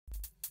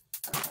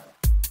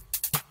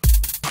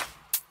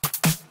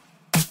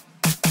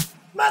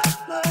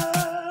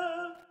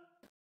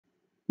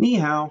Ni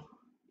hao.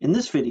 In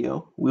this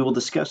video, we will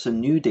discuss a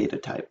new data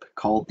type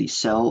called the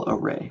cell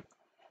array.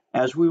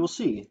 As we will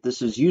see,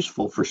 this is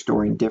useful for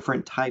storing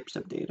different types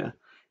of data,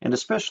 and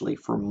especially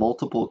for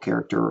multiple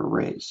character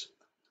arrays.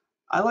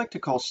 I like to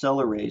call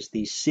cell arrays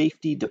the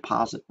safety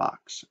deposit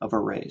box of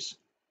arrays.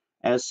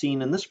 As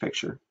seen in this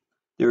picture,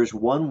 there is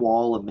one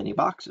wall of many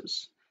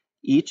boxes.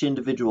 Each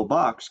individual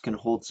box can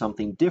hold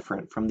something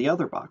different from the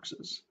other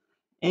boxes.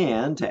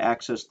 And to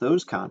access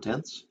those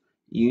contents,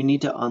 you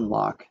need to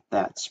unlock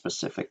that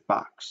specific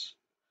box.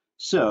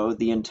 So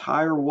the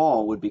entire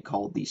wall would be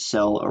called the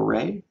cell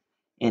array,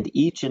 and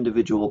each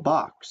individual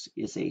box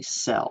is a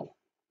cell.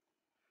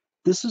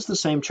 This is the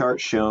same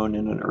chart shown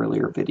in an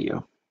earlier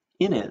video.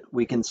 In it,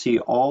 we can see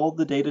all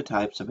the data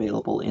types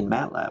available in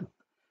MATLAB.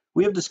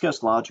 We have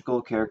discussed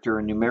logical, character,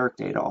 and numeric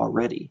data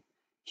already.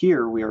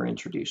 Here we are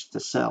introduced to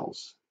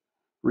cells.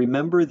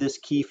 Remember this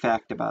key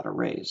fact about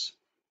arrays.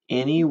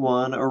 Any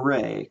one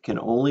array can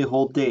only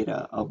hold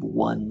data of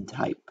one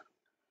type.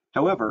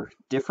 However,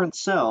 different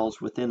cells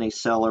within a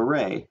cell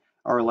array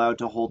are allowed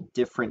to hold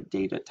different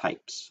data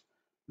types.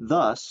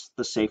 Thus,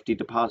 the safety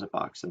deposit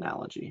box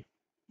analogy.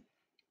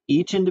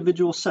 Each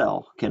individual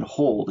cell can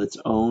hold its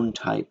own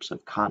types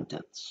of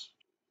contents.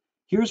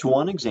 Here's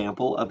one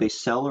example of a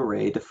cell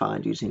array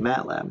defined using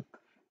MATLAB.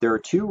 There are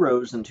 2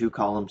 rows and 2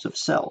 columns of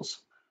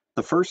cells.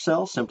 The first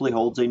cell simply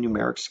holds a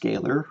numeric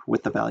scalar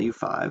with the value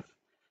 5.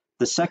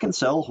 The second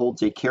cell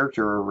holds a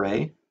character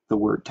array, the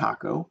word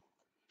taco.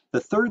 The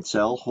third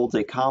cell holds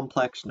a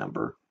complex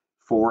number,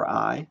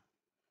 4i.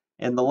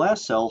 And the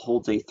last cell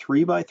holds a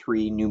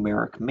 3x3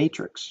 numeric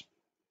matrix.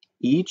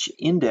 Each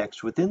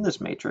index within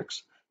this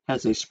matrix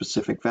has a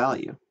specific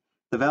value.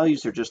 The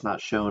values are just not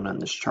shown on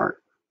this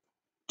chart.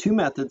 2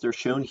 methods are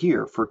shown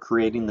here for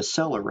creating the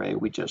cell array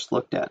we just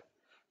looked at.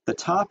 The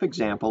top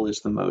example is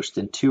the most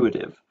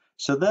intuitive,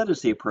 so that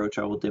is the approach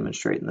I will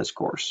demonstrate in this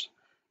course.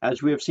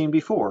 As we have seen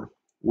before,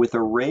 with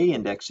array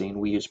indexing,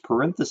 we use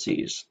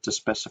parentheses to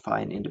specify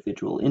an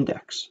individual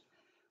index.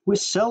 With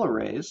cell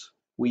arrays,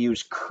 we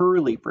use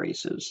curly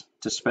braces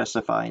to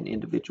specify an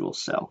individual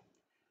cell.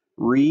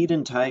 Read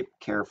and type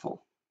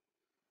careful.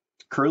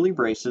 Curly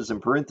braces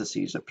and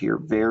parentheses appear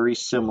very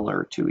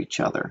similar to each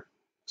other.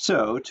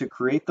 So, to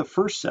create the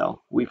first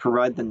cell, we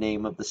provide the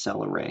name of the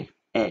cell array,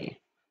 A.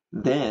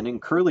 Then, in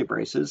curly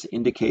braces,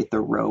 indicate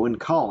the row and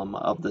column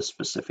of the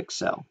specific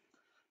cell.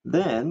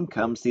 Then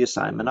comes the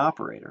assignment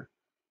operator,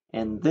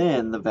 and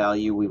then the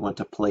value we want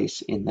to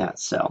place in that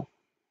cell.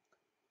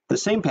 The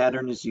same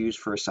pattern is used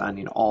for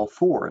assigning all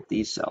 4 of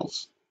these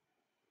cells.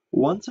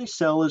 Once a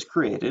cell is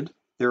created,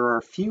 there are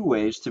a few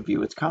ways to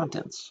view its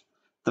contents.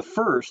 The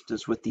first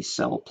is with the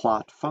cell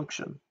plot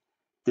function.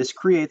 This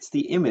creates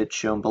the image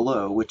shown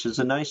below, which is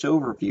a nice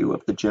overview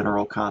of the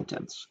general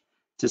contents.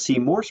 To see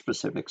more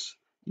specifics,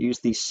 use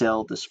the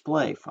cell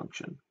display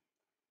function.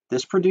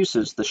 This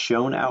produces the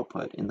shown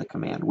output in the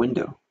command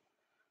window.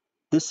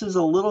 This is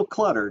a little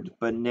cluttered,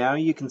 but now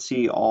you can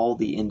see all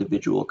the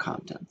individual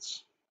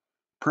contents.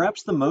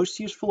 Perhaps the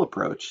most useful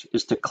approach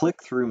is to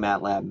click through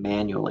MATLAB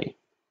manually.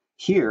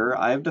 Here,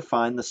 I have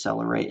defined the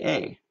cell array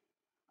A.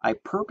 I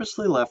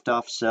purposely left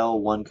off cell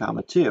 1,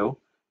 2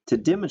 to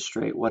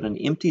demonstrate what an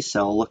empty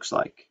cell looks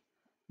like.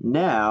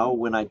 Now,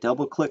 when I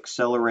double-click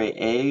cell array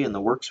A in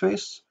the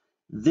workspace,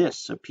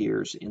 this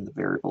appears in the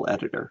variable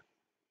editor.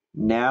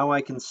 Now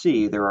I can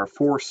see there are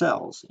 4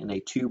 cells in a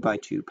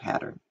 2x2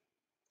 pattern.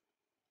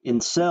 In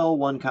cell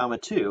 1,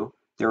 2,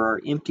 there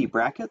are empty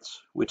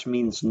brackets, which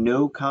means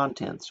no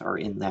contents are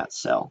in that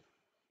cell.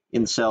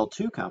 In cell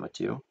 2,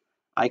 2,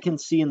 I can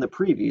see in the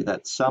preview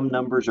that some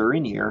numbers are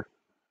in here,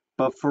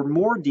 but for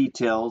more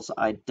details,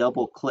 I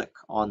double-click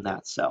on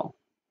that cell.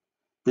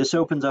 This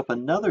opens up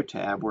another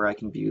tab where I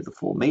can view the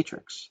full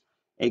matrix.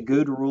 A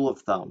good rule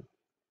of thumb: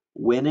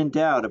 when in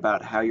doubt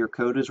about how your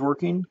code is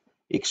working,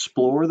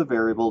 explore the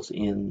variables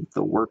in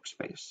the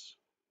workspace.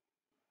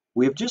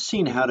 We have just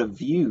seen how to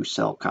view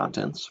cell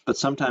contents, but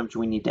sometimes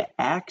we need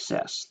to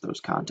access those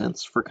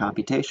contents for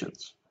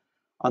computations.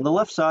 On the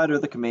left side are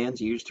the commands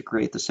used to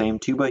create the same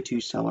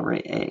 2x2 cell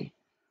array A,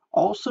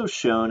 also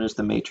shown as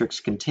the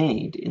matrix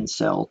contained in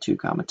cell 2,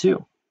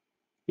 2.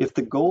 If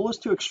the goal is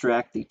to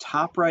extract the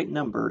top right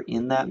number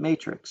in that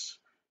matrix,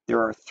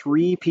 there are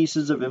 3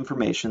 pieces of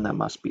information that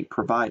must be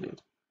provided.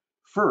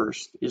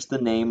 First is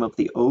the name of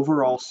the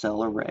overall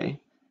cell array,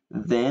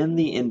 then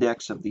the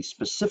index of the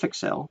specific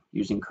cell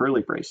using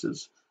curly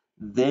braces,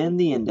 then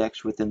the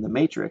index within the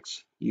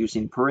matrix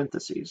using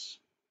parentheses.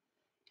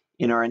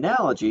 In our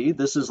analogy,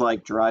 this is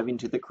like driving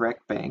to the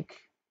correct bank,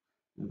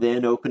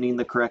 then opening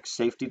the correct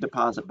safety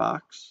deposit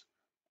box,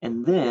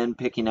 and then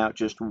picking out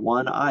just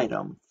one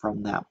item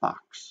from that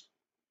box.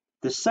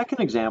 This second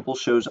example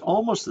shows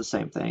almost the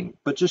same thing,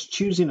 but just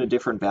choosing a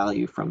different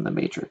value from the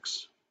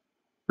matrix.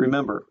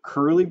 Remember,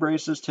 curly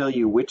braces tell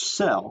you which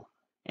cell,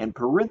 and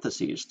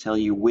parentheses tell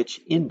you which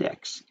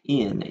index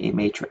in a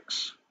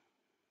matrix.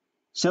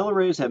 Cell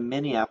arrays have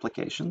many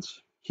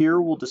applications. Here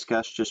we'll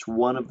discuss just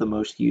one of the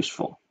most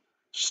useful: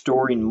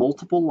 storing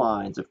multiple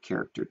lines of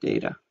character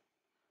data.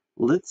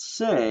 Let's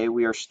say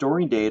we are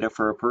storing data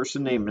for a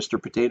person named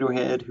Mr. Potato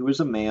Head who is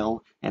a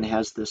male and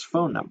has this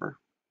phone number.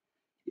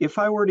 If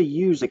I were to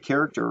use a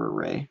character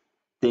array,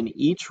 then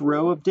each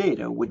row of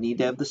data would need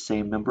to have the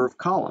same number of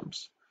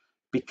columns.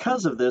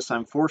 Because of this,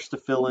 I'm forced to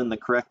fill in the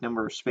correct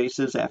number of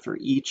spaces after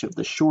each of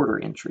the shorter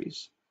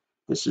entries.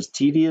 This is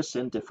tedious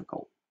and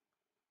difficult.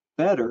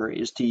 Better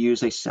is to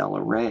use a cell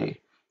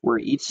array, where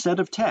each set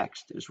of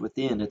text is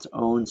within its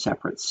own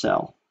separate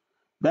cell.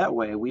 That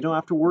way, we don't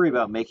have to worry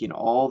about making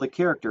all the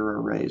character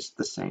arrays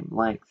the same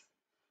length.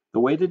 The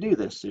way to do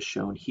this is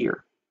shown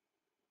here.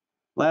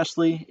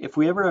 Lastly, if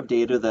we ever have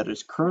data that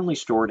is currently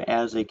stored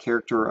as a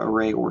character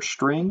array or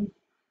string,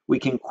 we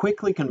can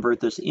quickly convert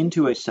this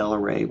into a cell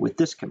array with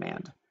this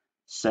command,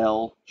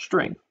 cell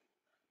string.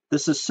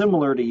 This is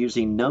similar to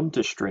using num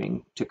to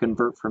string to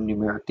convert from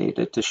numeric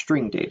data to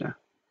string data.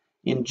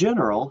 In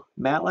general,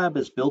 MATLAB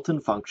has built-in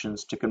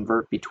functions to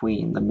convert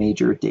between the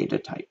major data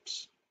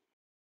types.